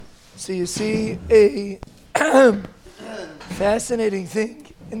So you see a fascinating thing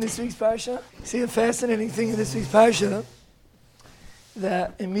in this week's parsha.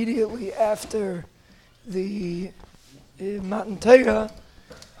 That immediately after the Matan Torah,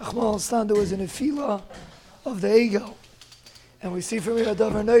 Achmal Stan, there was an nefila of the Egel. And we see from here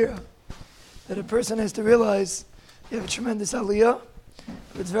Davar Neira that a person has to realize you have a tremendous aliyah,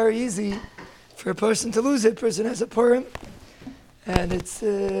 but it's very easy for a person to lose it. A person has a Purim, and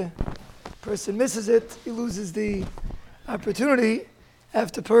person misses it, he loses the opportunity.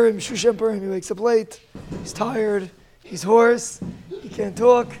 After Purim, Shushan Purim, he wakes up late, he's tired, he's hoarse, he can't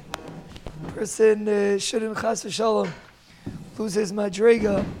talk. Person shouldn't chas v'shalom lose his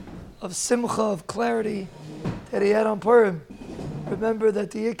madrega of simcha, of clarity that he had on Purim. Remember that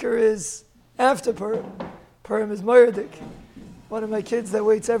the Iker is after Purim. Purim is Moedik. One of my kids that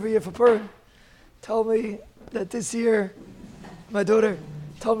waits every year for Purim told me that this year, my daughter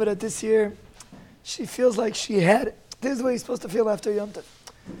told me that this year she feels like she had it. This is the way you're supposed to feel after Yom Tov.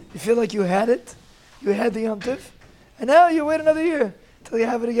 You feel like you had it, you had the Yom Tov, and now you wait another year till you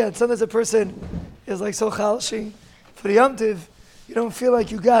have it again. Sometimes a person is like so chalshi for the Yom Tov, you don't feel like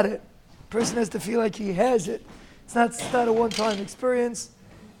you got it. A person has to feel like he has it. It's not a one-time experience.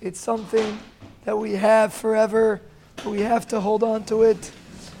 It's something that we have forever, but we have to hold on to it.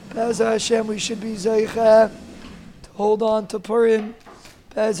 Be'ezras Hashem, we should be zeicha to hold on to Purim.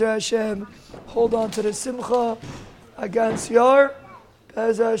 Be'ezras Hashem, hold on to the Simcha, Agans Yor,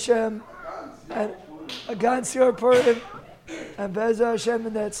 Be'ezras Hashem, and Agans Yor Purim, and Be'ezras Hashem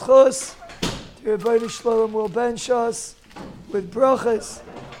in that Tzchus, the Rebbeinu Shalom will bench us with brachas,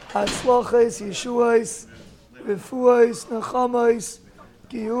 Hatzlachas, Yeshuas, Refuas, Nachamais,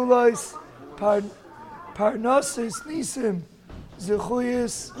 Geulais, Parnasis, Nisim,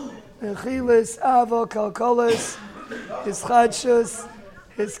 Zechuyas, Nechilas, Ava, Kalkalas, Hischadshas,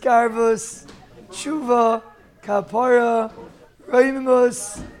 Hiskarvus, Tshuva, Kapara,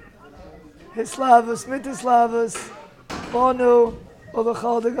 Raimus, Hislavus, Mitislavus, Bonu,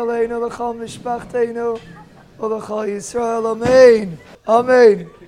 Olachal de Galeno, Olachal Mishpachteinu, Olachal Yisrael, Amen. Amen.